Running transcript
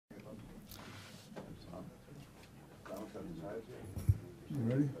You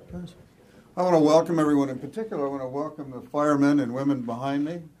ready, guys? I want to welcome everyone. In particular, I want to welcome the firemen and women behind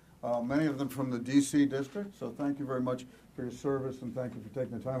me, many of them from the D.C. district. So thank you very much for your service, and thank you for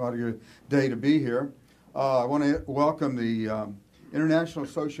taking the time out of your day to be here. I want to welcome the International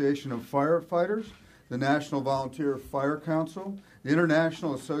Association of Firefighters, the National Volunteer Fire Council, the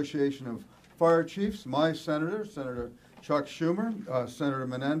International Association of Fire Chiefs, my senator, Senator Chuck Schumer, Senator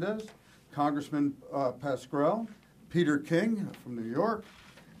Menendez, Congressman Pascrell, Peter King from New York,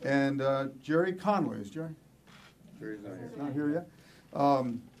 and Jerry Conway. Is Jerry? Jerry's not here. Not here yet.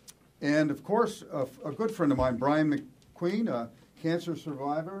 And, of course, a good friend of mine, Brian McQueen, a cancer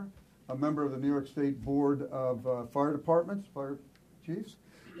survivor, a member of the New York State Board of Fire Departments, Fire Chiefs,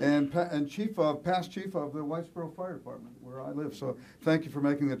 and past chief of the Whitesboro Fire Department, where I live. So thank you for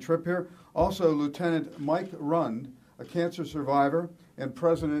making the trip here. Also, Lieutenant Mike Rund, a cancer survivor and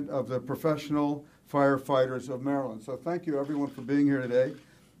president of the Professional Firefighters of Maryland. So thank you, everyone, for being here today.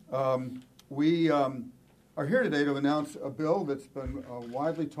 We are here today to announce a bill that's been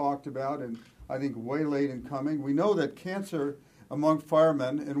widely talked about and I think way late in coming. We know that cancer among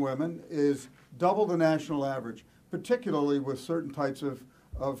firemen and women is double the national average, particularly with certain types of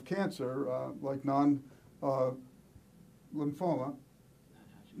cancer like non-Hodgkin's lymphoma.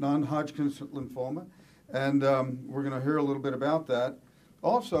 And we're going to hear a little bit about that.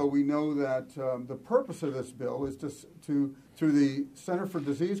 Also, we know that the purpose of this bill is to through the Center for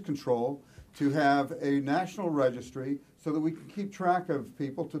Disease Control, to have a national registry so that we can keep track of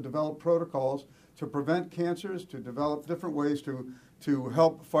people, to develop protocols to prevent cancers, to develop different ways to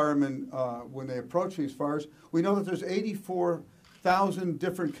help firemen when they approach these fires. We know that there's 84,000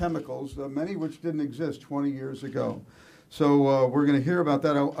 different chemicals, many which didn't exist 20 years ago. So we're going to hear about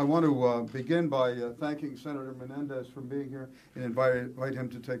that. I want to begin by thanking Senator Menendez for being here and invite him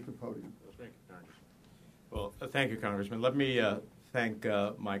to take the podium. Thank you, Congressman. Well, thank you, Congressman. Let me thank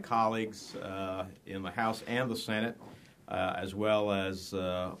my colleagues in the House and the Senate, as well as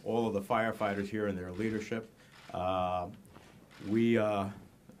all of the firefighters here and their leadership. We are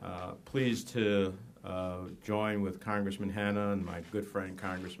pleased to join with Congressman Hanna and my good friend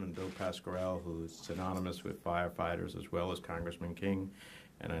Congressman Bill Pascrell, who is synonymous with firefighters, as well as Congressman King,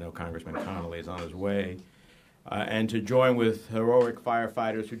 and I know Congressman Connolly is on his way, and to join with heroic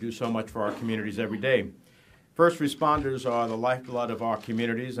firefighters who do so much for our communities every day. First responders are the lifeblood of our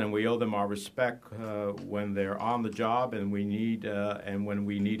communities, and we owe them our respect when they're on the job and when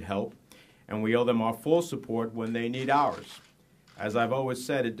we need help, and we owe them our full support when they need ours. As I've always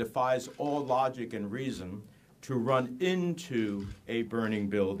said, it defies all logic and reason to run into a burning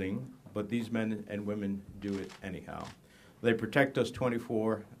building, but these men and women do it anyhow. They protect us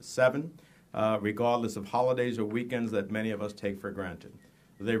 24/7, regardless of holidays or weekends that many of us take for granted.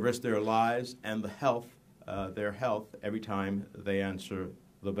 They risk their lives and their health every time they answer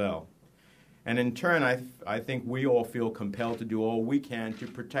the bell. And in turn, I think we all feel compelled to do all we can to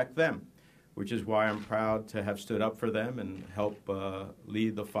protect them, which is why I'm proud to have stood up for them and help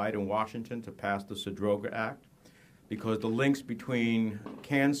lead the fight in Washington to pass the Sadroga Act, because the links between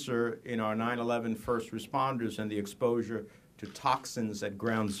cancer in our 9/11 first responders and the exposure to toxins at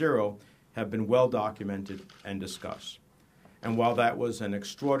ground zero have been well documented and discussed. And while that was an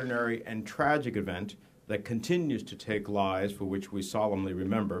extraordinary and tragic event that continues to take lives for which we solemnly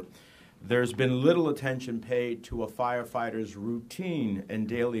remember, there's been little attention paid to a firefighter's routine and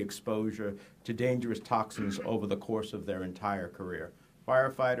daily exposure to dangerous toxins over the course of their entire career.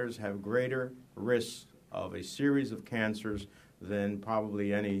 Firefighters have greater risks of a series of cancers than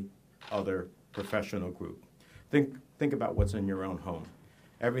probably any other professional group. Think about what's in your own home.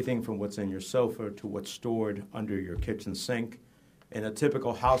 Everything from what's in your sofa to what's stored under your kitchen sink. In a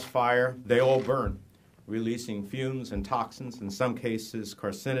typical house fire, they all burn, releasing fumes and toxins, in some cases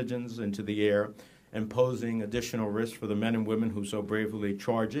carcinogens, into the air, and posing additional risks for the men and women who so bravely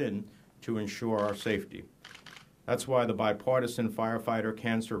charge in to ensure our safety. That's why the bipartisan Firefighter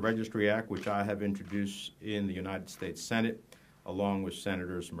Cancer Registry Act, which I have introduced in the United States Senate, along with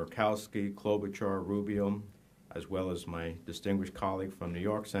Senators Murkowski, Klobuchar, Rubio, as well as my distinguished colleague from New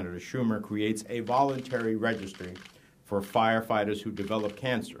York, Senator Schumer, creates a voluntary registry for firefighters who develop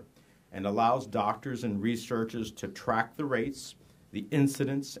cancer, and allows doctors and researchers to track the rates, the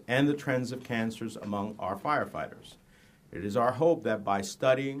incidence, and the trends of cancers among our firefighters. It is our hope that by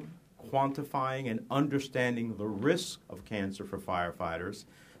studying, quantifying, and understanding the risk of cancer for firefighters,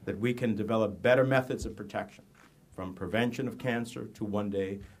 that we can develop better methods of protection, from prevention of cancer to one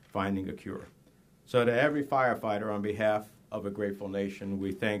day finding a cure. So to every firefighter, on behalf of a grateful nation,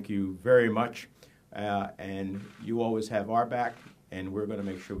 we thank you very much, and you always have our back, and we're going to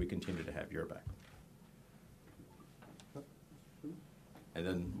make sure we continue to have your back. And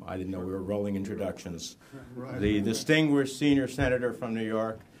then I didn't know we were rolling introductions. Right. The distinguished senior senator from New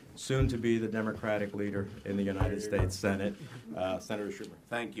York, soon to be the Democratic leader in the United States Senate, Senator Schumer.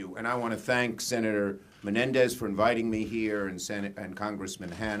 Thank you. And I want to thank Senator Menendez for inviting me here, and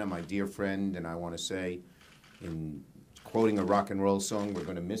Congressman Hanna, my dear friend. And I want to say, in quoting a rock and roll song, we're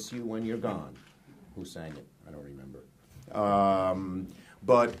going to miss you when you're gone. Who sang it? I don't remember.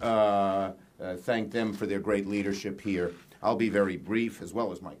 Thank them for their great leadership here. I'll be very brief, as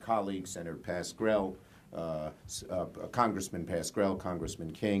well as my colleague, Senator Pascrell, Congressman Pascrell,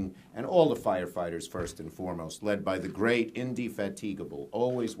 Congressman King, and all the firefighters, first and foremost, led by the great, indefatigable,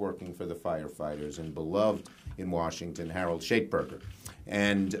 always working for the firefighters, and beloved in Washington, Harold Shateberger,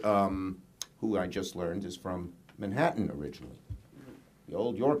 and who I just learned is from Manhattan originally, the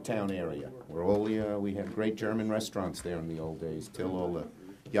old Yorktown area, where all we had great German restaurants there in the old days, till all the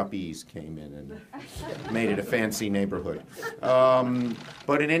yuppies came in and made it a fancy neighborhood.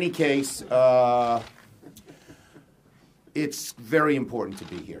 But in any case, it's very important to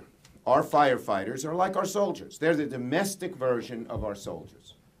be here. Our firefighters are like our soldiers. They're the domestic version of our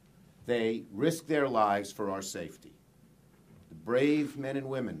soldiers. They risk their lives for our safety. The brave men and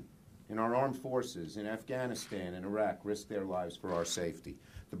women in our armed forces in Afghanistan and Iraq risk their lives for our safety.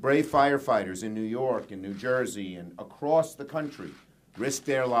 The brave firefighters in New York and New Jersey and across the country risk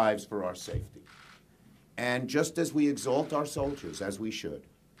their lives for our safety. And just as we exalt our soldiers, as we should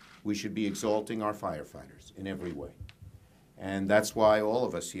be exalting our firefighters in every way. And that's why all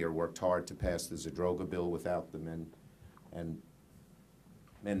of us here worked hard to pass the Zadroga bill. Without the men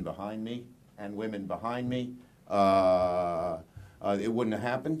behind me and women behind me, it wouldn't have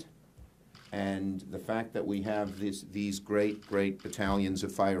happened. And the fact that we have these great battalions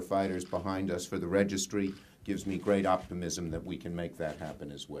of firefighters behind us for the registry gives me great optimism that we can make that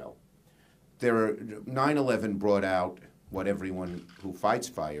happen as well. 9/11 brought out what everyone who fights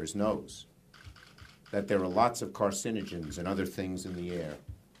fires knows, that there are lots of carcinogens and other things in the air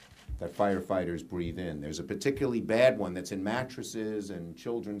that firefighters breathe in. There's a particularly bad one that's in mattresses and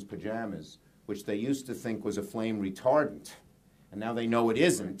children's pajamas, which they used to think was a flame retardant, and now they know it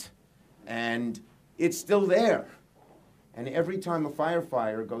isn't, and it's still there. And every time a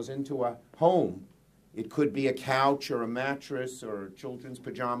firefighter goes into a home, it could be a couch or a mattress or children's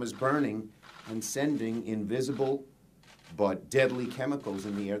pajamas burning and sending invisible but deadly chemicals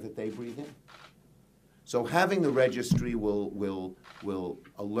in the air that they breathe in. So having the registry will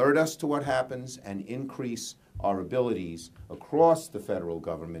alert us to what happens and increase our abilities across the federal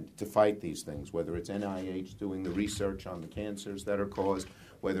government to fight these things, whether it's NIH doing the research on the cancers that are caused,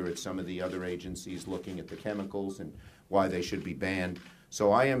 whether it's some of the other agencies looking at the chemicals and why they should be banned.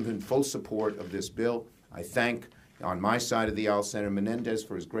 So I am in full support of this bill. I thank, on my side of the aisle, Senator Menendez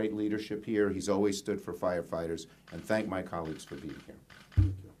for his great leadership here. He's always stood for firefighters, and thank my colleagues for being here.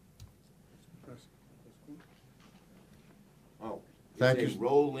 Oh, it's a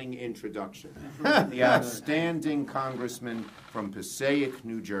rolling introduction. The outstanding congressman from Passaic,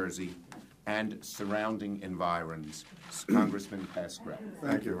 New Jersey, and surrounding environs, Congressman Pascrell.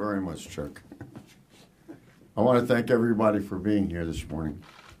 Thank you very much, Chuck. I want to thank everybody for being here this morning.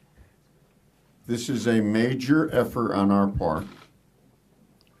 This is a major effort on our part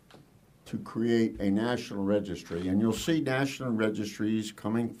to create a national registry, and you'll see national registries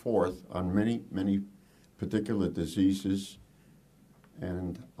coming forth on many particular diseases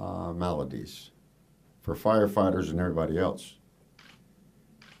and maladies for firefighters and everybody else.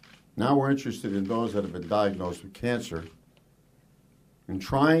 Now we're interested in those that have been diagnosed with cancer and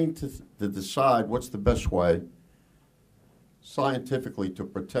trying to decide what's the best way scientifically to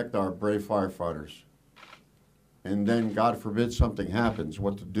protect our brave firefighters. And then, God forbid, something happens,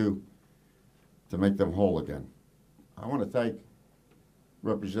 what to do to make them whole again. I want to thank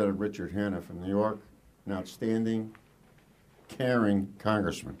Representative Richard Hanna from New York, an outstanding, caring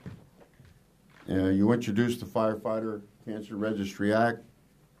congressman. You introduced the Firefighter Cancer Registry Act,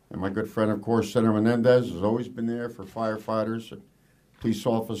 and my good friend, of course, Senator Menendez, has always been there for firefighters and police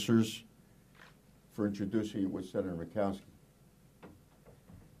officers for introducing it with Senator Murkowski.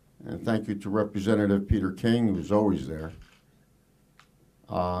 And thank you to Representative Peter King, who's always there.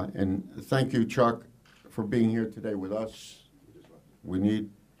 And thank you, Chuck, for being here today with us. We need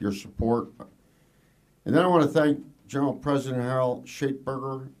your support. And then I want to thank General President Harold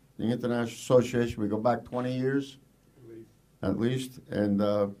Shateberger, the International Association. We go back 20 years, at least, and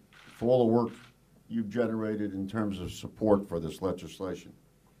for all the work you've generated in terms of support for this legislation.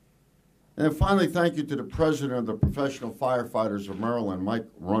 And then finally, thank you to the President of the Professional Firefighters of Maryland, Mike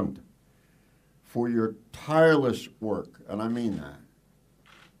Rund, for your tireless work, and I mean that,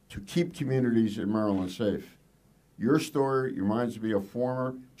 to keep communities in Maryland safe. Your story reminds me of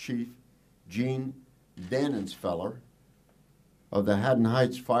former Chief Gene Dannensfeller of the Haddon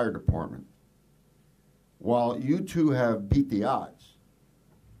Heights Fire Department. While you two have beat the odds,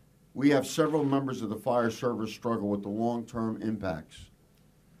 we have several members of the fire service struggle with the long-term impacts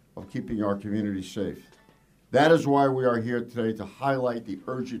of keeping our community safe. That is why we are here today to highlight the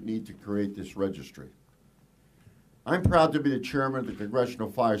urgent need to create this registry. I'm proud to be the chairman of the Congressional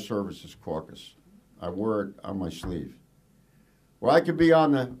Fire Services Caucus. I wear it on my sleeve. Where I could be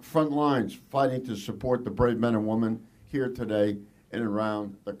on the front lines fighting to support the brave men and women here today and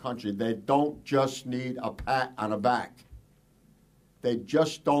around the country. They don't just need a pat on the back. They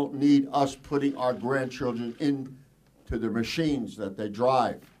just don't need us putting our grandchildren into the machines that they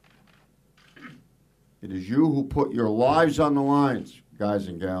drive. It is you who put your lives on the lines, guys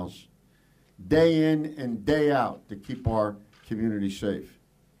and gals, day in and day out to keep our community safe.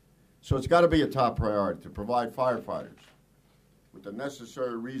 So it's got to be a top priority to provide firefighters with the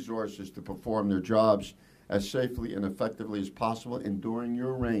necessary resources to perform their jobs as safely and effectively as possible. And during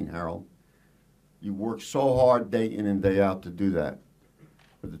your reign, Harold, you worked so hard day in and day out to do that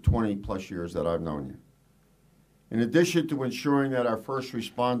for the 20-plus years that I've known you. In addition to ensuring that our first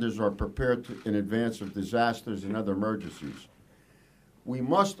responders are prepared in advance of disasters and other emergencies, we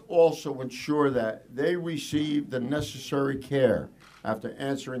must also ensure that they receive the necessary care after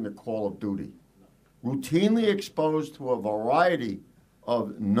answering the call of duty. Routinely exposed to a variety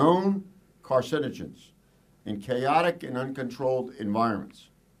of known carcinogens in chaotic and uncontrolled environments.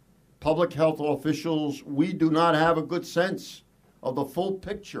 Public health officials, we do not have a good sense of the full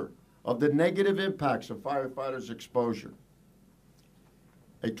picture of the negative impacts of firefighters' exposure.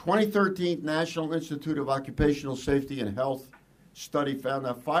 A 2013 National Institute of Occupational Safety and Health study found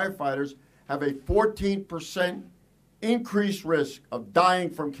that firefighters have a 14% increased risk of dying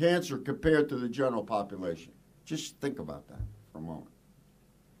from cancer compared to the general population. Just think about that for a moment.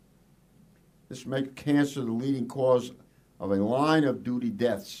 This makes cancer the leading cause of a line of duty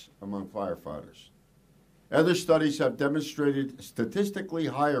deaths among firefighters. Other studies have demonstrated statistically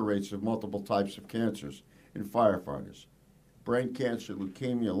higher rates of multiple types of cancers in firefighters: brain cancer,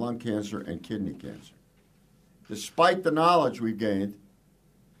 leukemia, lung cancer, and kidney cancer. Despite the knowledge we've gained,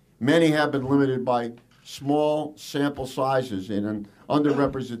 many have been limited by small sample sizes and an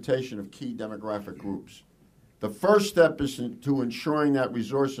underrepresentation of key demographic groups. The first step is to ensuring that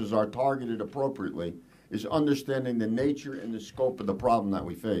resources are targeted appropriately is understanding the nature and the scope of the problem that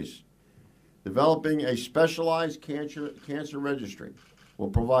we face. Developing a specialized cancer registry will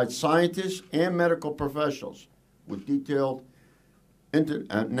provide scientists and medical professionals with detailed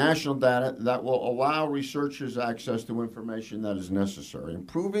national data that will allow researchers access to information that is necessary.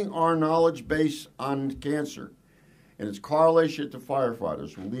 Improving our knowledge base on cancer and its correlation to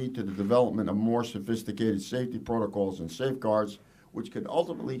firefighters will lead to the development of more sophisticated safety protocols and safeguards, which can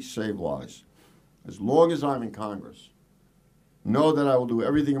ultimately save lives. As long as I'm in Congress, know that I will do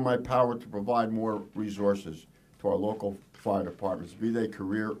everything in my power to provide more resources to our local fire departments, be they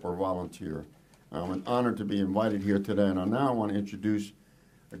career or volunteer. I'm an honor to be invited here today, and now I want to introduce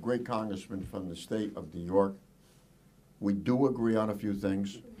a great congressman from the state of New York. We do agree on a few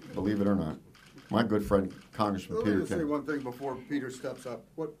things, believe it or not. My good friend, Congressman Peter King. Let me say one thing before Peter steps up.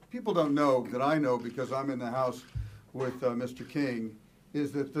 What people don't know, that I know because I'm in the House with Mr. King,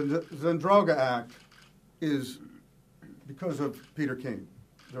 is that the Zendroga Act is because of Peter King.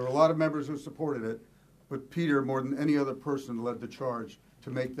 There were a lot of members who supported it, but Peter, more than any other person, led the charge to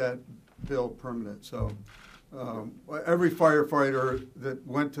make that bill permanent. So every firefighter that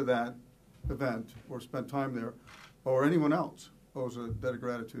went to that event or spent time there, or anyone else, owes a debt of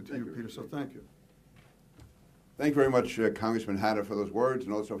gratitude to you, Peter. So thank you. Thank you very much, Congressman Hanna, for those words,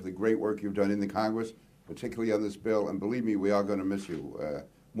 and also for the great work you've done in the Congress, particularly on this bill. And believe me, we are going to miss you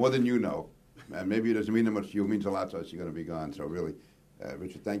more than you know. And maybe it doesn't mean that much to you. It means a lot to us. You're going to be gone. So really,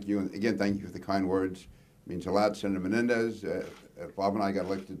 Richard, thank you. And again, thank you for the kind words. It means a lot. Senator Menendez, Bob and I got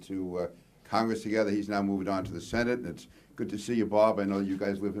elected to Congress together. He's now moved on to the Senate. And it's good to see you, Bob. I know you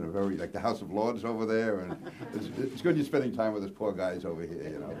guys live in a very, like the House of Lords over there. And it's good you're spending time with us poor guys over here,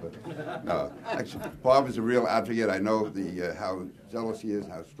 you know. But no, actually, Bob is a real advocate. I know how zealous he is,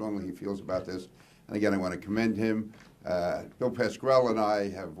 how strongly he feels about this. And again, I want to commend him. Bill Pascrell and I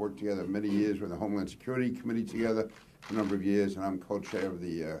have worked together many years. We're in the Homeland Security Committee together for a number of years, and I'm co-chair of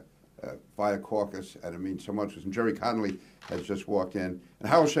the Fire Caucus, and it means so much. And Jerry Connolly has just walked in, and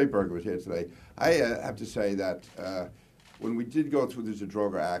Howard Shapeberger was here today. I have to say that when we did go through the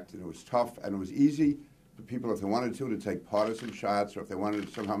Zendroga Act, and it was tough, and it was easy for people, if they wanted to take partisan shots, or if they wanted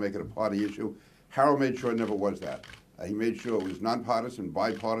to somehow make it a party issue, Harold made sure it never was that. He made sure it was nonpartisan,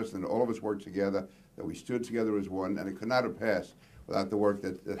 bipartisan, that all of us worked together, that we stood together as one, and it could not have passed without the work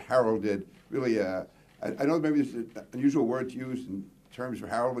that Harold did. Really, I know maybe it's an unusual word to use in terms of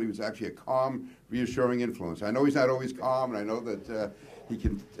Harold, but he was actually a calm, reassuring influence. I know he's not always calm, and I know that he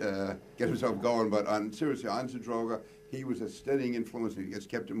can get himself going, but seriously, on Zadroga, he was a steadying influence, and he just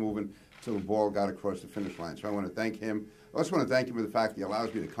kept it moving until the ball got across the finish line. So I want to thank him. I also want to thank him for the fact that he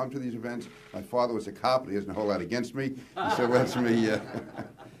allows me to come to these events. My father was a cop, but he hasn't a whole lot against me. He still lets me. And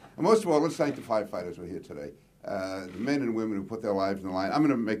most of all, let's thank the firefighters who are here today. The men and women who put their lives on the line. I'm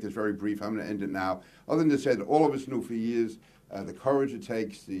going to make this very brief. I'm going to end it now. Other than to say that all of us knew for years the courage it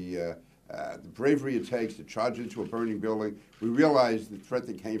takes, the bravery it takes to charge into a burning building. We realized the threat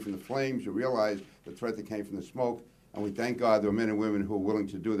that came from the flames. We realized the threat that came from the smoke. And we thank God there were men and women who were willing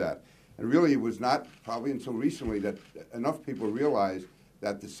to do that. And really, it was not probably until recently that enough people realized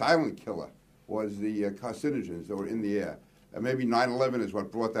that the silent killer was the carcinogens that were in the air. Maybe 9/11 is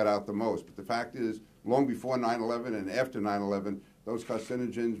what brought that out the most. But the fact is, long before 9/11 and after 9/11, those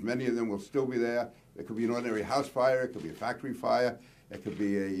carcinogens, many of them will still be there. It could be an ordinary house fire. It could be a factory fire. It could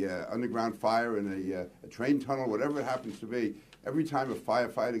be a underground fire in a train tunnel, whatever it happens to be. Every time a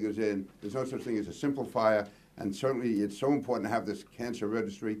firefighter goes in, there's no such thing as a simple fire. And certainly it's so important to have this cancer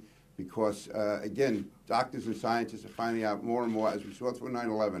registry because, again, doctors and scientists are finding out more and more, as we saw through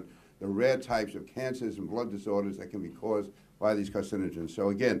 9/11, the rare types of cancers and blood disorders that can be caused by these carcinogens. So,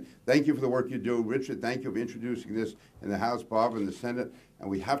 again, thank you for the work you do. Richard, thank you for introducing this in the House, Barbara in the Senate. And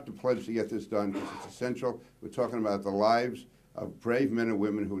we have to pledge to get this done because it's essential. We're talking about the lives of brave men and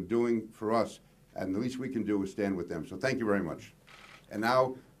women who are doing for us, and the least we can do is stand with them. So thank you very much. And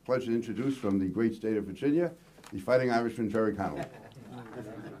now, pledge to introduce from the great state of Virginia, the Fighting Irishman, Jerry Connolly.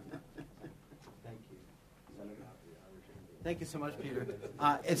 Thank you so much, Peter.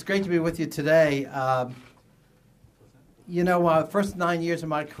 It's great to be with you today. First 9 years of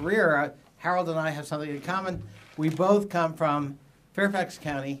my career, Harold and I have something in common. We both come from Fairfax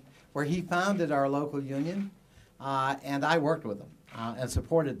County, where he founded our local union, and I worked with them and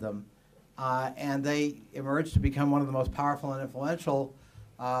supported them. And they emerged to become one of the most powerful and influential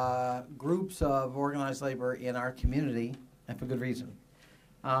groups of organized labor in our community, and for good reason.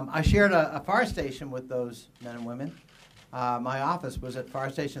 I shared a fire station with those men and women. My office was at Fire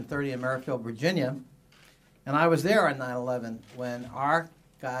Station 30 in Merrifield, Virginia, and I was there on 9/11 when our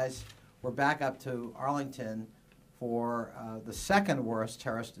guys were back up to Arlington for the second worst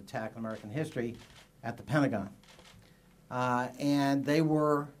terrorist attack in American history at the Pentagon. And they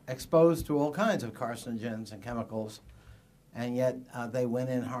were exposed to all kinds of carcinogens and chemicals, and yet they went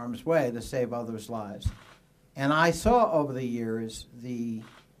in harm's way to save others' lives. And I saw over the years the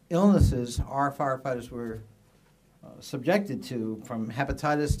illnesses our firefighters were subjected to, from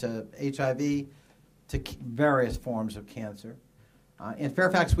hepatitis to HIV to various forms of cancer. In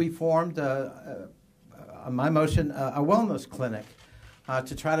Fairfax, we formed, on my motion, a wellness clinic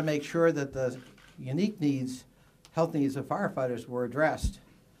to try to make sure that the unique needs, health needs of firefighters were addressed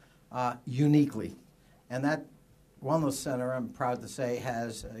uniquely. And that wellness center, I'm proud to say,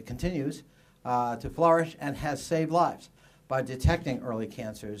 continues to flourish and has saved lives by detecting early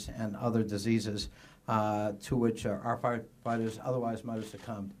cancers and other diseases to which our firefighters otherwise might have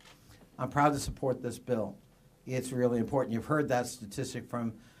succumbed. I'm proud to support this bill. It's really important. You've heard that statistic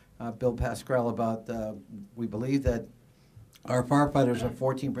from Bill Pascrell about we believe that our firefighters are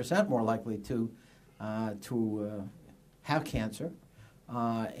 14% more likely to have cancer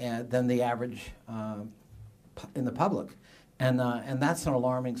than the average in the public. And that's an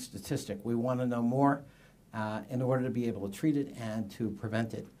alarming statistic. We want to know more in order to be able to treat it and to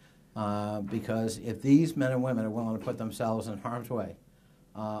prevent it. Because if these men and women are willing to put themselves in harm's way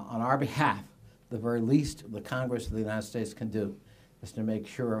on our behalf, the very least the Congress of the United States can do is to make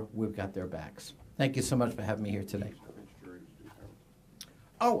sure we've got their backs. Thank you so much for having me here today.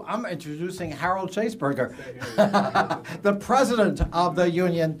 Oh, I'm introducing Harold Chaseberger, the president of the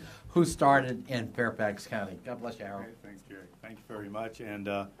union who started in Fairfax County. God bless you, Harold. Okay, thanks, Jerry. Thank you very much. And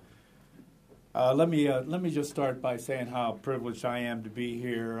let me just start by saying how privileged I am to be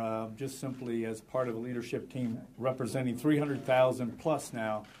here, just simply as part of a leadership team representing 300,000 plus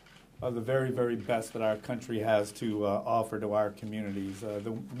now of the very, very best that our country has to offer to our communities,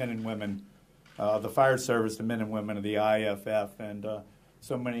 the men and women of the fire service, the men and women of the IFF, and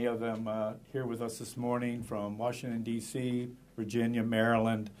so many of them here with us this morning from Washington, D.C., Virginia,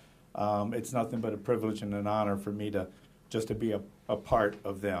 Maryland. It's nothing but a privilege and an honor for me to be a part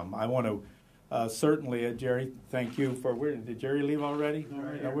of them. I want to certainly, Jerry, thank you for, did Jerry leave already?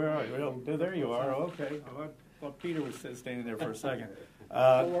 Where are you? Oh, there you are, okay. I thought Peter was standing there for a second.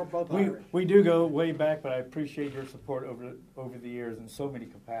 Or both Irish. We do go way back, but I appreciate your support over the years in so many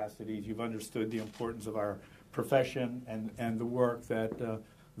capacities. You've understood the importance of our profession and the work that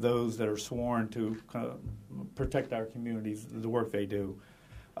those that are sworn to protect our communities, the work they do.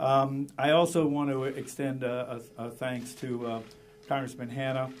 I also want to extend a thanks to Congressman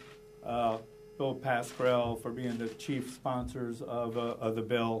Hanna, Bill Pascrell for being the chief sponsors of the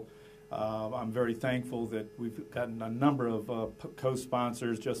bill. I'm very thankful that we've gotten a number of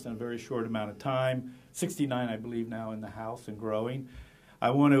co-sponsors just in a very short amount of time, 69 I believe now in the House and growing. I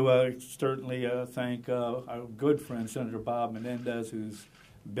want to certainly thank our good friend Senator Bob Menendez, who's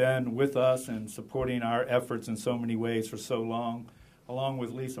been with us and supporting our efforts in so many ways for so long, along with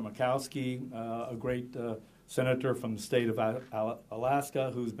Lisa Murkowski, a great senator from the state of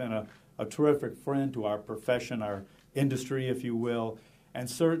Alaska, who's been a terrific friend to our profession, our industry, if you will, and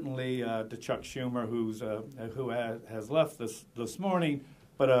certainly to Chuck Schumer, who has left this morning,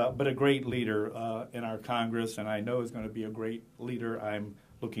 but a great leader in our Congress, and I know is going to be a great leader I'm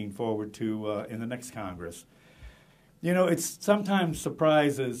looking forward to in the next Congress. You know, it sometimes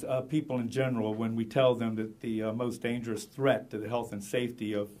surprises people in general when we tell them that the most dangerous threat to the health and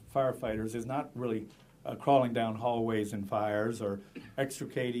safety of firefighters is not really crawling down hallways in fires or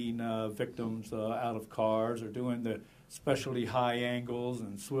extricating victims out of cars or doing the especially high angles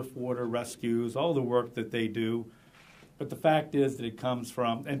and swift water rescues, all the work that they do. But the fact is that it comes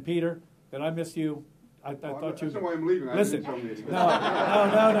from, and Peter, did I miss you? I thought you. That's why I'm leaving. Listen,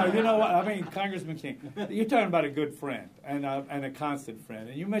 no. You know what? I mean, Congressman King, you're talking about a good friend and a constant friend.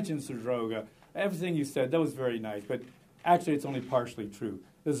 And you mentioned Zadroga. Everything you said, that was very nice. But actually, it's only partially true.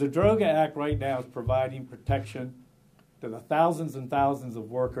 The Zadroga Act right now is providing protection to the thousands and thousands of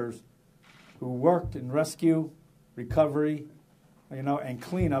workers who worked in rescue, recovery, and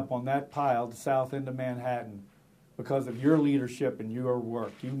cleanup on that pile the south end of Manhattan because of your leadership and your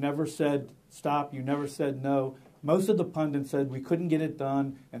work. You never said stop. You never said no. Most of the pundits said we couldn't get it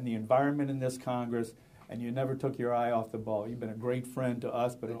done and the environment in this Congress, and you never took your eye off the ball. You've been a great friend to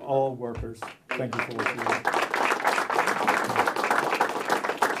us, but to all workers. Thank you for what you do.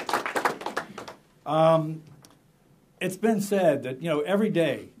 It's been said that, every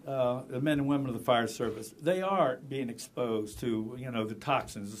day the men and women of the fire service, they are being exposed to, the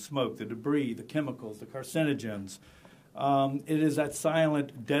toxins, the smoke, the debris, the chemicals, the carcinogens. It is that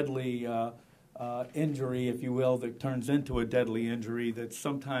silent, deadly injury, if you will, that turns into a deadly injury that's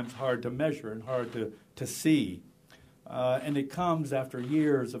sometimes hard to measure and hard to see. And it comes after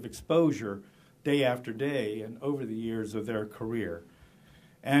years of exposure, day after day, and over the years of their career.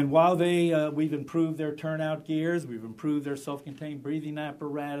 And while we've improved their turnout gears, we've improved their self-contained breathing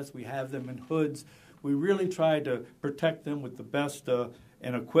apparatus, we have them in hoods, we really try to protect them with the best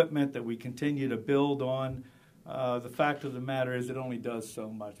and equipment that we continue to build on. The fact of the matter is it only does so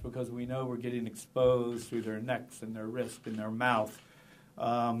much because we know we're getting exposed through their necks and their wrists and their mouth.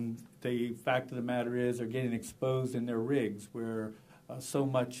 The fact of the matter is they're getting exposed in their rigs where so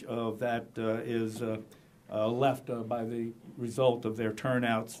much of that is left by the result of their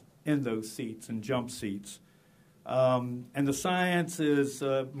turnouts in those seats and jump seats. And the science is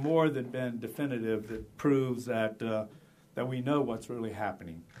more than been definitive that proves that we know what's really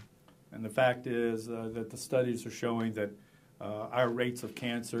happening. And the fact is that the studies are showing that our rates of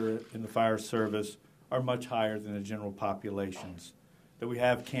cancer in the fire service are much higher than the general populations. That we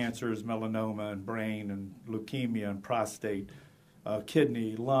have cancers, melanoma and brain and leukemia and prostate,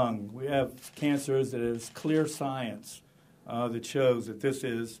 kidney, lung. We have cancers that is clear science that shows that this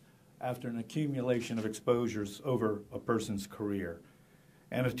is after an accumulation of exposures over a person's career.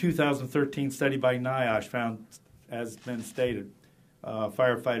 And a 2013 study by NIOSH found, as been stated,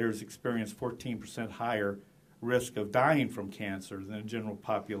 firefighters experience 14% higher risk of dying from cancer than the general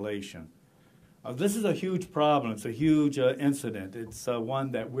population. This is a huge problem. It's a huge incident. It's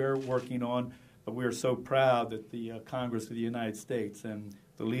one that we're working on, but we are so proud that the Congress of the United States and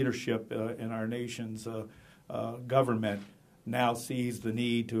the leadership in our nation's government now sees the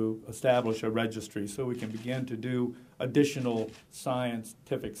need to establish a registry so we can begin to do additional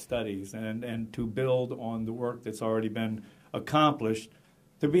scientific studies and to build on the work that's already been accomplished,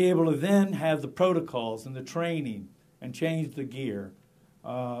 to be able to then have the protocols and the training and change the gear,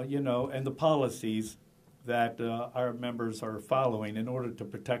 and the policies that our members are following in order to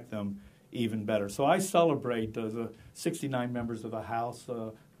protect them even better. So I celebrate the 69 members of the House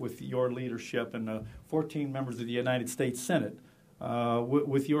with your leadership and 14 members of the United States Senate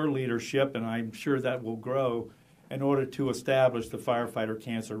with your leadership, and I'm sure that will grow in order to establish the Firefighter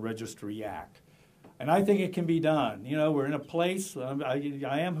Cancer Registry Act. And I think it can be done. We're in a place,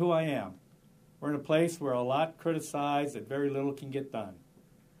 I am who I am. We're in a place where a lot criticize that very little can get done.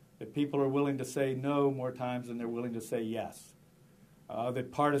 that people are willing to say no more times than they're willing to say yes,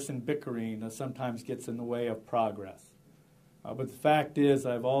 that partisan bickering sometimes gets in the way of progress. But the fact is,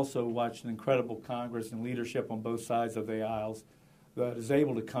 I've also watched an incredible Congress and leadership on both sides of the aisles that is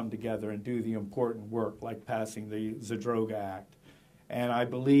able to come together and do the important work, like passing the Zadroga Act. And I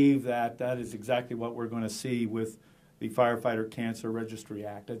believe that that is exactly what we're going to see with the Firefighter Cancer Registry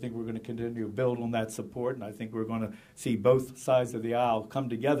Act. I think we're going to continue to build on that support, and I think we're going to see both sides of the aisle come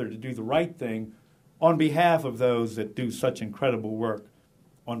together to do the right thing on behalf of those that do such incredible work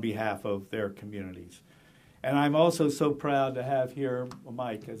on behalf of their communities. And I'm also so proud to have here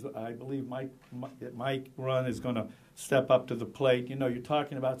Mike, as I believe Mike Run is going to step up to the plate. You know, you're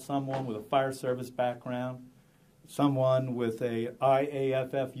talking about someone with a fire service background, someone with a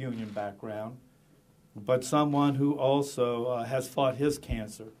IAFF union background, but someone who also has fought his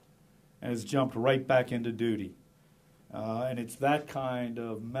cancer and has jumped right back into duty. And it's that kind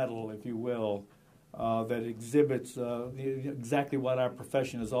of mettle, if you will, that exhibits exactly what our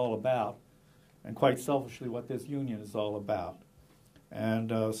profession is all about, and quite selfishly what this union is all about.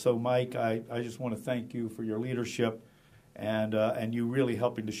 And so, Mike, I just want to thank you for your leadership and you really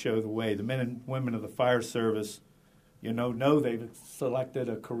helping to show the way. The men and women of the fire service, you know they've selected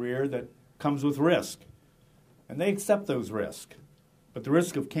a career that comes with risk, and they accept those risks. But the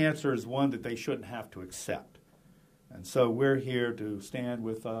risk of cancer is one that they shouldn't have to accept. And so we're here to stand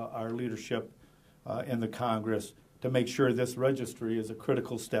with our leadership in the Congress to make sure this registry is a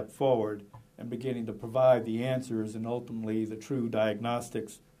critical step forward and beginning to provide the answers and ultimately the true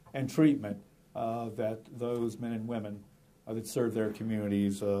diagnostics and treatment that those men and women that serve their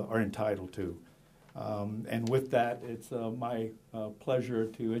communities are entitled to. And with that, it's my pleasure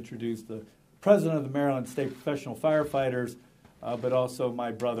to introduce the President of the Maryland State Professional Firefighters, but also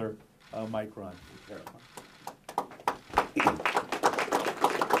my brother, Mike Run.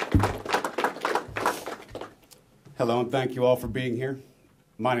 Hello, and thank you all for being here.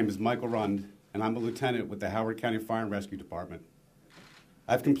 My name is Michael Rund, and I'm a lieutenant with the Howard County Fire and Rescue Department.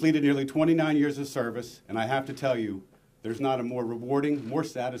 I've completed nearly 29 years of service, and I have to tell you, there's not a more rewarding, more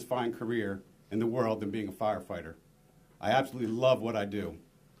satisfying career in the world than being a firefighter. I absolutely love what I do.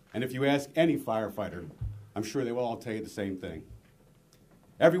 And if you ask any firefighter, I'm sure they will all tell you the same thing.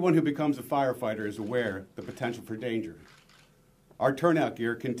 Everyone who becomes a firefighter is aware of the potential for danger. Our turnout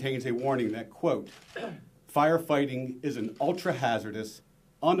gear contains a warning that, quote, firefighting is an ultra-hazardous,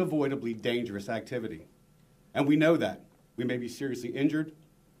 unavoidably dangerous activity. And we know that. We may be seriously injured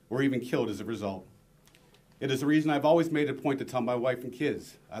or even killed as a result. It is the reason I've always made a point to tell my wife and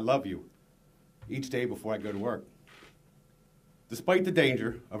kids, I love you, each day before I go to work. Despite the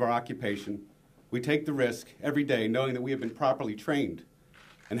danger of our occupation, we take the risk every day knowing that we have been properly trained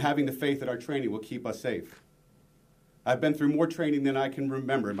and having the faith that our training will keep us safe. I've been through more training than I can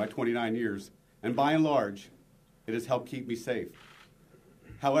remember in my 29 years, and by and large, it has helped keep me safe.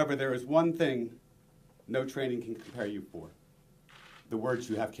 However, there is one thing no training can prepare you for: the words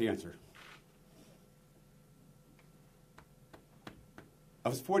you have cancer. I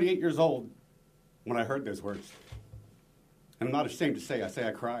was 48 years old when I heard those words. And I'm not ashamed to say,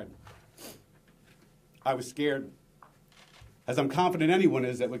 I cried. I was scared, as I'm confident anyone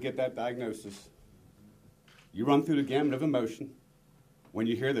is that would get that diagnosis. You run through the gamut of emotion when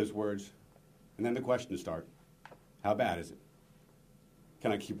you hear those words, and then the questions start. How bad is it?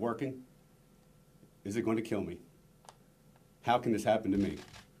 Can I keep working? Is it going to kill me? How can this happen to me?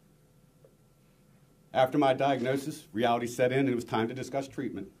 After my diagnosis, reality set in and it was time to discuss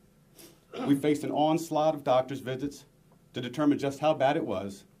treatment. We faced an onslaught of doctor's visits to determine just how bad it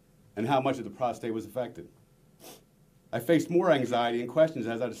was and how much of the prostate was affected. I faced more anxiety and questions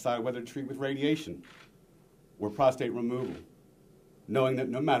as I decided whether to treat with radiation or prostate removal, knowing that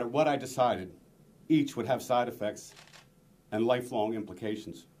no matter what I decided, each would have side effects and lifelong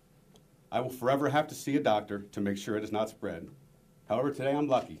implications. I will forever have to see a doctor to make sure it is not spread. However, today I'm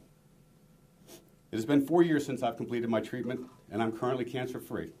lucky. It has been 4 years since I've completed my treatment, and I'm currently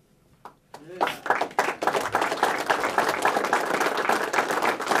cancer-free.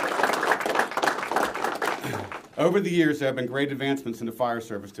 Over the years, there have been great advancements in the fire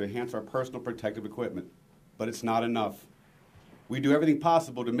service to enhance our personal protective equipment, but it's not enough. We do everything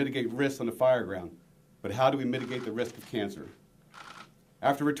possible to mitigate risks on the fire ground, but how do we mitigate the risk of cancer?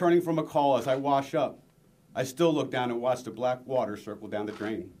 After returning from a call, as I wash up, I still look down and watch the black water circle down the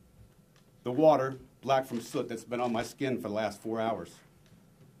drain. The water, black from soot that's been on my skin for the last 4 hours.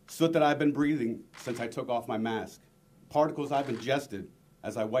 Soot that I've been breathing since I took off my mask. Particles I've ingested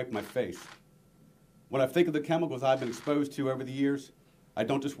as I wipe my face. When I think of the chemicals I've been exposed to over the years, I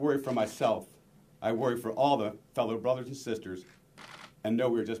don't just worry for myself. I worry for all the fellow brothers and sisters and know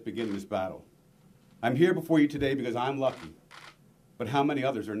we're just beginning this battle. I'm here before you today because I'm lucky, but how many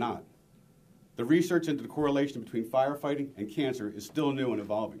others are not? The research into the correlation between firefighting and cancer is still new and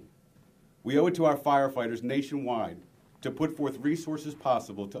evolving. We owe it to our firefighters nationwide to put forth resources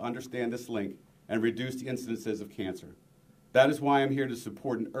possible to understand this link and reduce the incidences of cancer. That is why I'm here to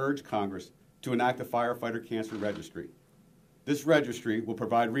support and urge Congress to enact the Firefighter Cancer Registry. This registry will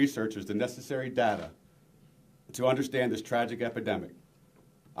provide researchers the necessary data to understand this tragic epidemic.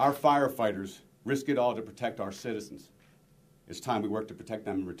 Our firefighters risk it all to protect our citizens. It's time we work to protect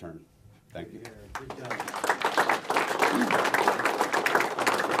them in return. Thank you.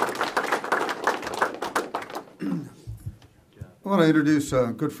 I want to introduce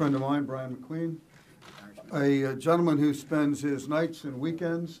a good friend of mine, Brian McQueen, a gentleman who spends his nights and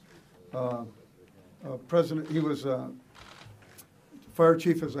weekends. He was fire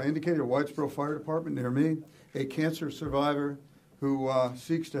chief, as I indicated, at Whitesboro Fire Department near me, a cancer survivor who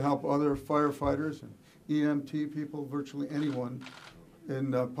seeks to help other firefighters and EMT people, virtually anyone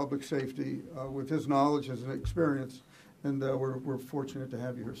in public safety with his knowledge, his experience, and we're fortunate to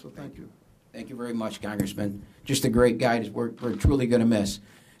have you here, so thank you. Thank you very much, Congressman. Just a great guy that we're truly going to miss.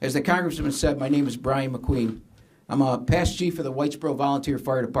 As the Congressman said, my name is Brian McQueen. I'm a past chief of the Whitesboro Volunteer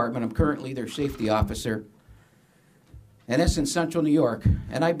Fire Department. I'm currently their safety officer, and that's in central New York.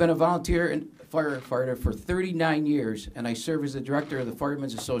 And I've been a volunteer and firefighter for 39 years, and I serve as the director of the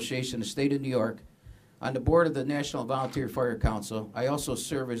Firemen's Association of the State of New York, on the board of the National Volunteer Fire Council. I also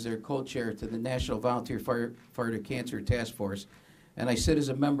serve as their co-chair to the National Volunteer Firefighter Cancer Task Force, and I sit as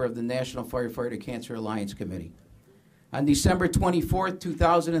a member of the National Firefighter Cancer Alliance Committee. On December 24th,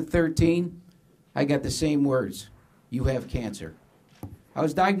 2013, I got the same words: you have cancer. I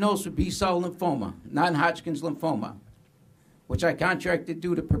was diagnosed with B-cell lymphoma, non-Hodgkin's lymphoma, which I contracted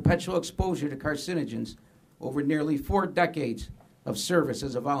due to perpetual exposure to carcinogens over nearly 4 decades of service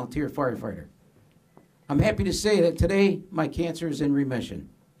as a volunteer firefighter. I'm happy to say that today my cancer is in remission.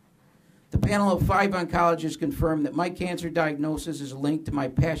 The panel of 5 oncologists confirmed that my cancer diagnosis is linked to my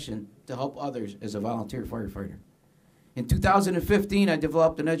passion to help others as a volunteer firefighter. In 2015, I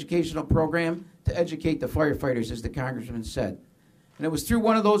developed an educational program to educate the firefighters, as the Congressman said. And it was through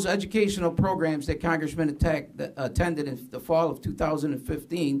one of those educational programs that Congressman attended in the fall of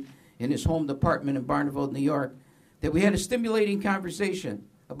 2015 in his home department in Barneveld, New York, that we had a stimulating conversation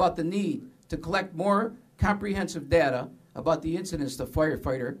about the need to collect more comprehensive data about the incidence of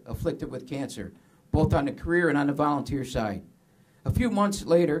firefighter afflicted with cancer, both on the career and on the volunteer side. A few months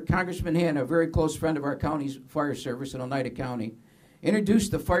later, Congressman Hanna, a very close friend of our county's fire service in Oneida County,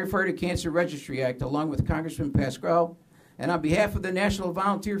 introduced the Firefighter Cancer Registry Act along with Congressman Pascrell, and on behalf of the National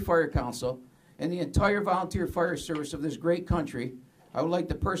Volunteer Fire Council and the entire volunteer fire service of this great country, I would like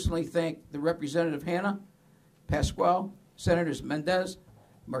to personally thank the Representative Hanna, Pasquale, Senators Mendez,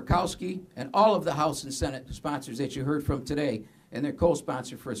 Murkowski, and all of the House and Senate sponsors that you heard from today and their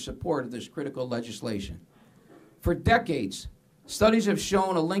co-sponsor for support of this critical legislation. For decades, studies have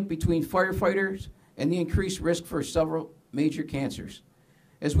shown a link between firefighters and the increased risk for several major cancers.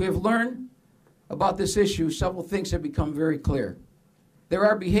 As we have learned about this issue, several things have become very clear. There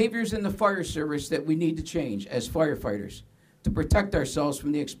are behaviors in the fire service that we need to change as firefighters to protect ourselves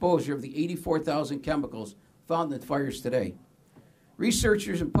from the exposure of the 84,000 chemicals found in fires today.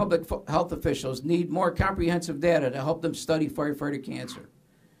 Researchers and public health officials need more comprehensive data to help them study firefighter cancer.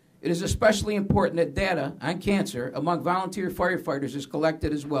 It is especially important that data on cancer among volunteer firefighters is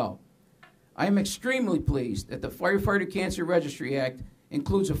collected as well. I am extremely pleased that the Firefighter Cancer Registry Act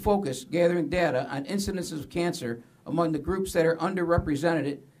includes a focus gathering data on incidences of cancer among the groups that are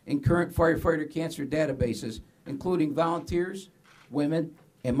underrepresented in current firefighter cancer databases, including volunteers, women,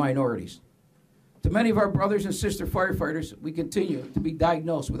 and minorities. To many of our brothers and sister firefighters, we continue to be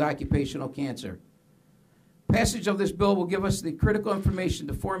diagnosed with occupational cancer. Passage of this bill will give us the critical information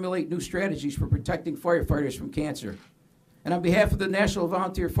to formulate new strategies for protecting firefighters from cancer. And on behalf of the National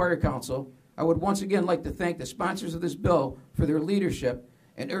Volunteer Fire Council, I would once again like to thank the sponsors of this bill for their leadership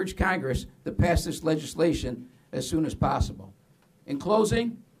and urge Congress to pass this legislation as soon as possible. In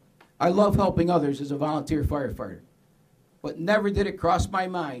closing, I love helping others as a volunteer firefighter, but never did it cross my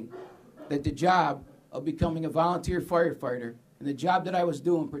mind that the job of becoming a volunteer firefighter and the job that I was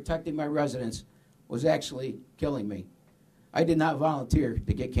doing protecting my residents was actually killing me. I did not volunteer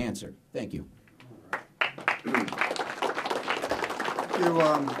to get cancer. Thank you.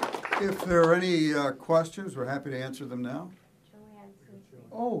 If there are any questions, we're happy to answer them now.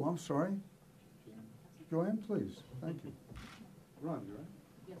 Oh, I'm sorry. Joanne, please. Thank you. Ron, you right?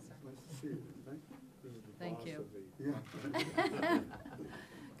 Yes, sir. Nice to see you. Thank you. Thank you. Yeah.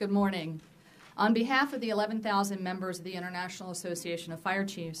 Good morning. On behalf of the 11,000 members of the International Association of Fire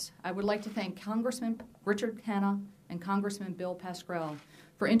Chiefs, I would like to thank Congressman Richard Hanna and Congressman Bill Pascrell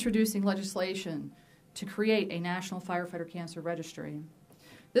for introducing legislation to create a National Firefighter Cancer Registry.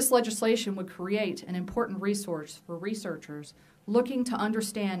 This legislation would create an important resource for researchers looking to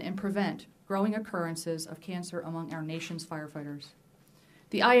understand and prevent growing occurrences of cancer among our nation's firefighters.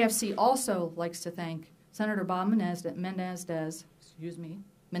 The IFC also likes to thank Senator Bob Menendez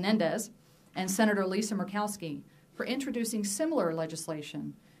and Senator Lisa Murkowski for introducing similar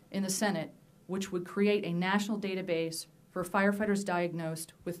legislation in the Senate, which would create a national database for firefighters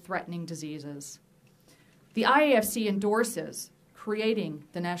diagnosed with threatening diseases. The IAFC endorses creating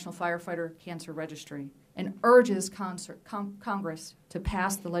the National Firefighter Cancer Registry and urges Congress to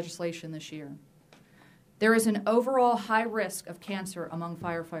pass the legislation this year. There is an overall high risk of cancer among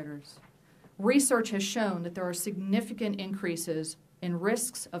firefighters. Research has shown that there are significant increases in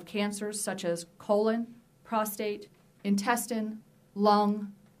risks of cancers such as colon, prostate, intestine,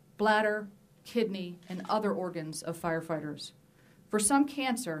 lung, bladder, kidney, and other organs of firefighters. For some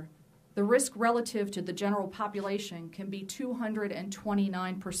cancer, the risk relative to the general population can be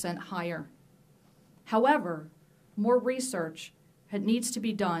 229% higher. However, more research needs to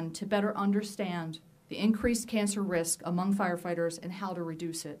be done to better understand the increased cancer risk among firefighters and how to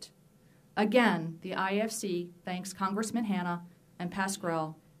reduce it. Again, the IFC thanks Congressman Hanna and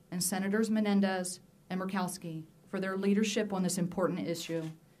Pascrell and Senators Menendez and Murkowski for their leadership on this important issue.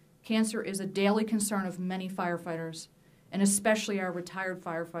 Cancer is a daily concern of many firefighters, and especially our retired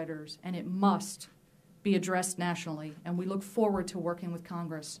firefighters, and it must be addressed nationally. And we look forward to working with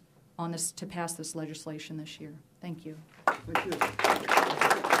Congress on this to pass this legislation this year. Thank you. Thank you.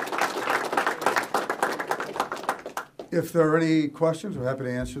 If there are any questions, we're happy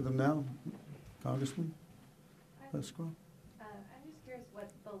to answer them now. Congressman Pascrell? I'm just curious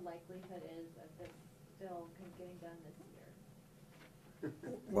what the likelihood is of this bill getting done this year.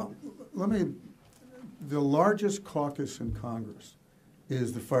 Well, the largest caucus in Congress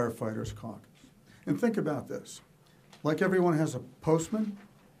is the Firefighters Caucus. And think about this. Like everyone has a postman,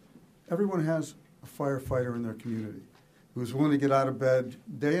 everyone has a firefighter in their community who's willing to get out of bed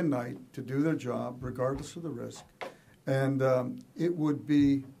day and night to do their job, regardless of the risk. And it would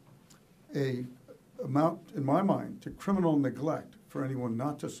be a amount, in my mind, to criminal neglect for anyone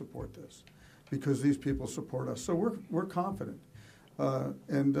not to support this, because these people support us. So we're confident.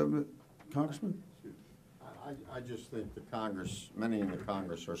 Congressman? I just think the Congress, many in the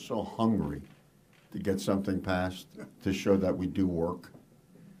Congress are so hungry to get something passed to show that we do work,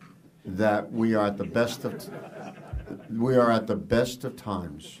 that we are at the best of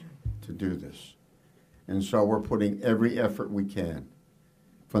times to do this. And so we're putting every effort we can.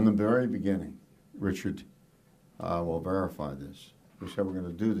 From the very beginning, Richard will verify this. We said we're going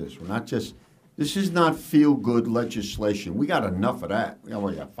to do this. We're not just, this is not feel-good legislation. We got enough of that. We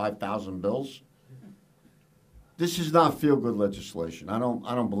got 5,000 bills. This is not feel-good legislation. I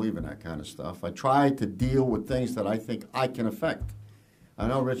don't believe in that kind of stuff. I try to deal with things that I think I can affect. I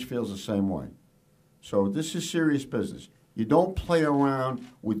know Rich feels the same way. So this is serious business. You don't play around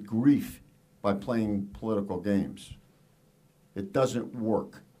with grief by playing political games. It doesn't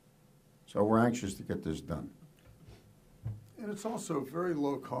work. So we're anxious to get this done. And it's also very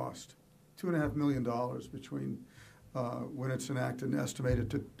low cost, $2.5 million between when it's enacted and estimated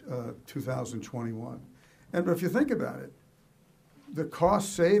to 2021. And if you think about it, the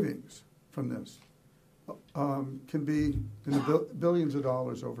cost savings from this can be in the billions of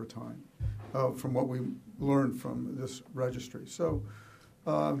dollars over time from what we learned from this registry. So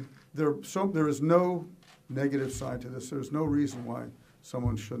there is no negative side to this. There's no reason why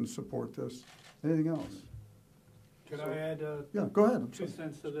someone shouldn't support this. Anything else? Could I add yeah, go ahead. 2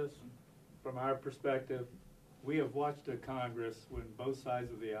 cents to this? From our perspective, we have watched a Congress when both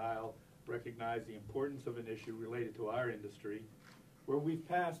sides of the aisle recognize the importance of an issue related to our industry, where we've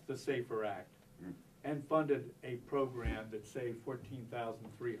passed the SAFER Act and funded a program that saved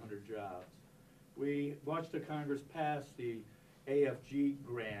 14,300 jobs. We watched the Congress pass the AFG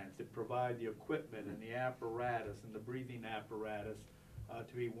grants that provide the equipment and the apparatus and the breathing apparatus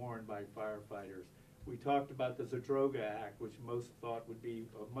to be worn by firefighters. We talked about the Zadroga Act, which most thought would be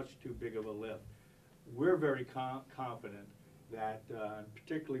much too big of a lift. We're very confident that,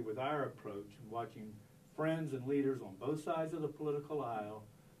 particularly with our approach, and watching friends and leaders on both sides of the political aisle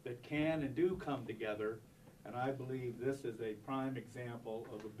that can and do come together, and I believe this is a prime example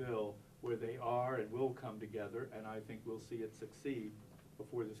of a bill where they are and will come together, and I think we'll see it succeed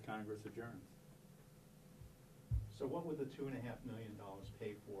before this Congress adjourns. So what would the $2.5 million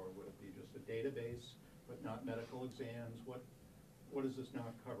pay for? Would it be just a database, but not medical exams? What What does this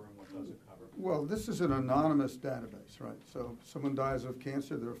not cover and what does it cover? Well, this is an anonymous database, right? So if someone dies of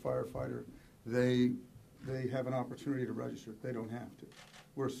cancer, they're a firefighter, they have an opportunity to register. They don't have to.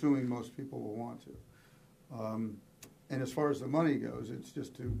 We're assuming most people will want to. And as far as the money goes, it's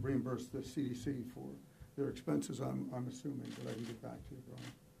just to reimburse the CDC for their expenses, I'm assuming, but I can get back to you,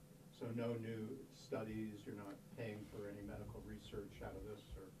 Brian. So no new studies, you're not paying for any medical research out of this,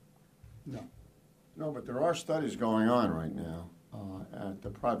 or? No. No, but there are studies going on right now at the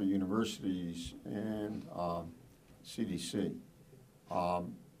private universities and CDC.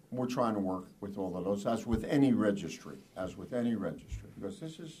 We're trying to work with all of those, as with any registry, because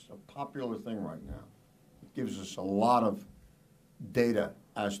this is a popular thing right now. It gives us a lot of data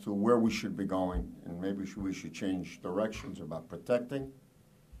as to where we should be going, and maybe we should change directions about protecting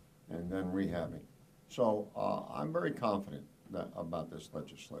and then rehabbing. So I'm very confident about this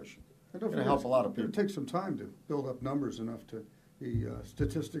legislation. It's going to help a lot of people. It takes some time to build up numbers enough to be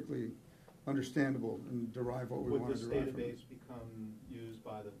statistically understandable and derive what we want to derive. Would this database become used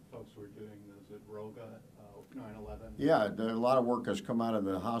by the folks who are doing the ROGA 9/11? Yeah, a lot of work has come out of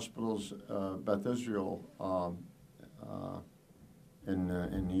the hospitals, Beth Israel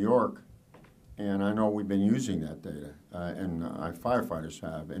in New York, and I know we've been using that data, and firefighters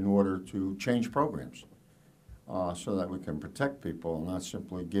have, in order to change programs so that we can protect people and not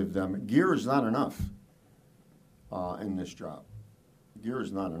simply give them. Gear is not enough in this job. Gear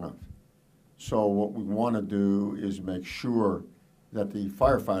is not enough. So what we want to do is make sure that the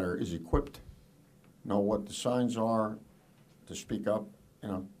firefighter is equipped, know what the signs are to speak up. You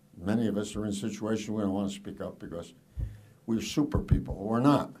know, many of us are in situations we don't want to speak up because we're super people. We're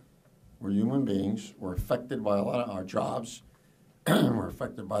not. We're human beings. We're affected by a lot of our jobs. We're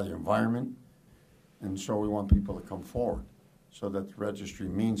affected by the environment. And so we want people to come forward so that the registry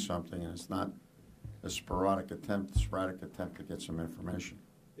means something and it's not a sporadic attempt to get some information.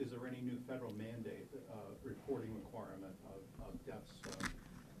 Is there any new federal mandate reporting requirement of deaths?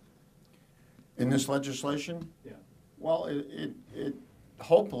 In this legislation? Yeah. Well, it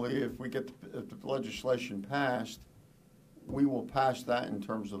hopefully, if the legislation passed, we will pass that in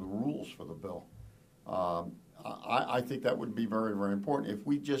terms of the rules for the bill. I think that would be very, very important. If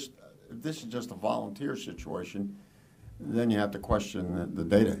this is just a volunteer situation, then you have to question the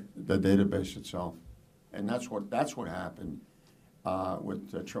database itself, and that's what happened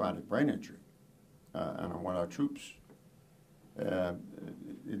with traumatic brain injury, and when our troops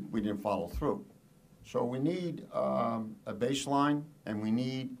we didn't follow through. So we need a baseline, and we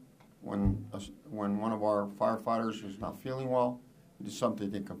need when one of our firefighters is not feeling well, it's something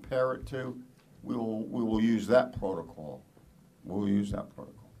to compare it to. We will use that protocol. We'll use that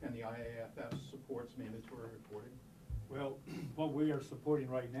protocol. And the IAFF supports mandatory reporting? Well, what we are supporting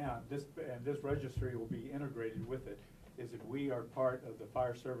right now, this registry will be integrated with it, is that we are part of the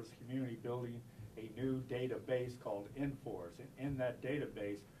fire service community building a new database called Inforce. And in that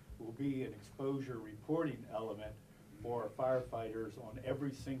database will be an exposure reporting element for firefighters on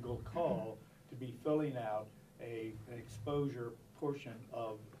every single call to be filling out an exposure portion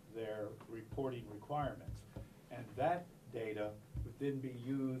of their reporting requirements. And that data would then be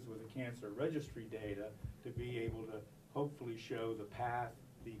used with the cancer registry data to be able to hopefully show the path,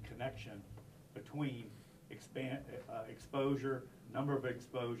 the connection between exposure, number of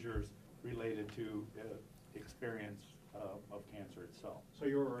exposures related to experience of cancer itself. So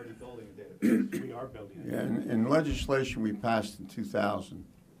you're already building a database? We are building a database. In legislation we passed in 2000,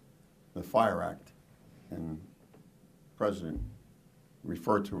 the Fire Act, and the President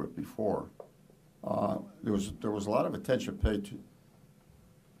referred to it before, there was a lot of attention paid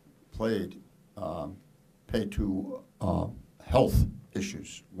to health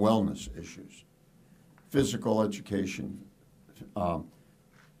issues, wellness issues, physical education.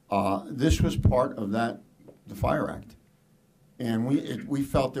 This was part of the Fire Act, and we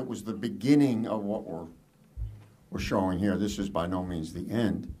felt it was the beginning of what we're showing here. This is by no means the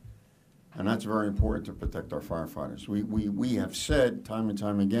end, and that's very important to protect our firefighters. We have said time and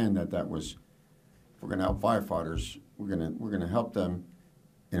time again that was, if we're going to help firefighters, we're going to help them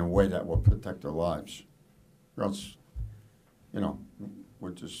in a way that will protect their lives. Or else,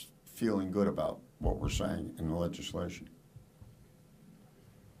 we're just feeling good about what we're saying in the legislation.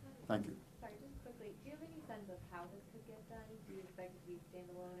 Thank you. Sorry, just quickly, do you have any sense of how this could get done? Do you expect it to be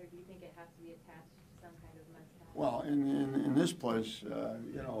standalone, or do you think it has to be attached to some kind of must-have? Well, in this place,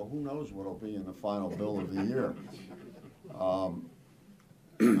 who knows what'll be in the final bill of the year.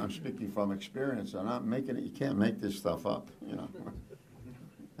 I'm speaking from experience. I'm not making it. You can't make this stuff up,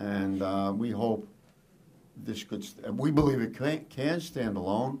 And we hope this could. We believe it can stand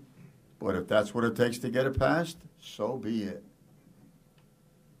alone, but if that's what it takes to get it passed, so be it.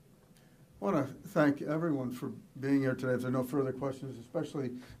 I want to thank everyone for being here today. If there are no further questions,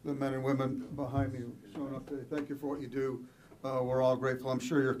 especially the men and women behind me who showing up today, thank you for what you do. We're all grateful. I'm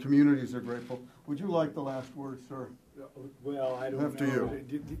sure your communities are grateful. Would you like the last word, sir? Well, I don't After know.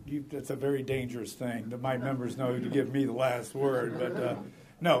 That's a very dangerous thing that my members know to give me the last word. But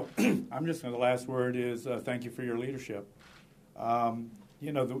no, I'm just going to. The last word is thank you for your leadership.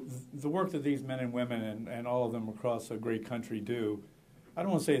 You know, the work that these men and women and all of them across a great country do, I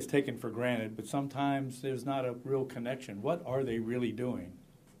don't want to say it's taken for granted, but sometimes there's not a real connection. What are they really doing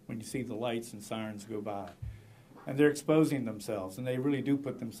when you see the lights and sirens go by? And they're exposing themselves, and they really do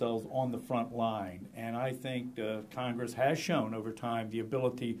put themselves on the front line. And I think Congress has shown over time the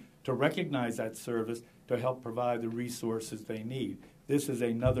ability to recognize that service to help provide the resources they need. This is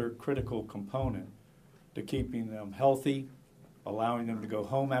another critical component to keeping them healthy, allowing them to go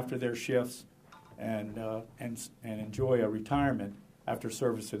home after their shifts, and enjoy a retirement after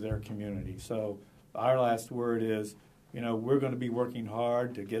service to their community. So our last word is, you know, we're going to be working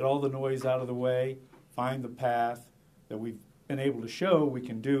hard to get all the noise out of the way, find the path that we've been able to show we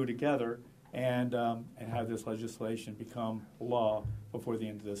can do together, and have this legislation become law before the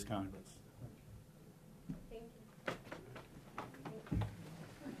end of this Congress. Thank you.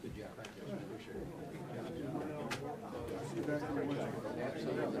 Good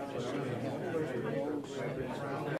job.